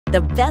The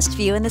best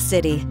view in the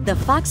city. The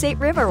Fox 8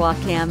 Riverwalk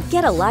Cam.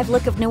 Get a live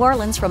look of New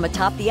Orleans from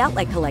atop the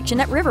Outlet Collection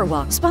at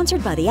Riverwalk.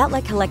 Sponsored by the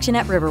Outlet Collection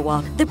at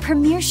Riverwalk, the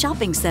premier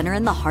shopping center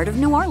in the heart of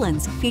New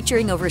Orleans,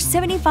 featuring over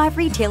 75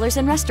 retailers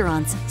and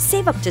restaurants.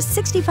 Save up to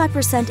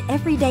 65%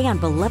 every day on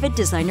beloved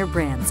designer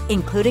brands,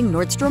 including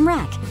Nordstrom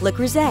Rack, Le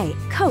Creuset,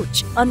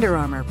 Coach, Under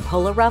Armour,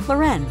 Polo Ralph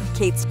Lauren,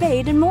 Kate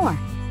Spade, and more.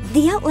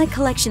 The Outlet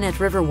Collection at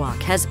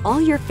Riverwalk has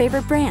all your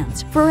favorite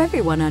brands for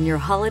everyone on your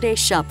holiday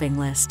shopping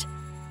list.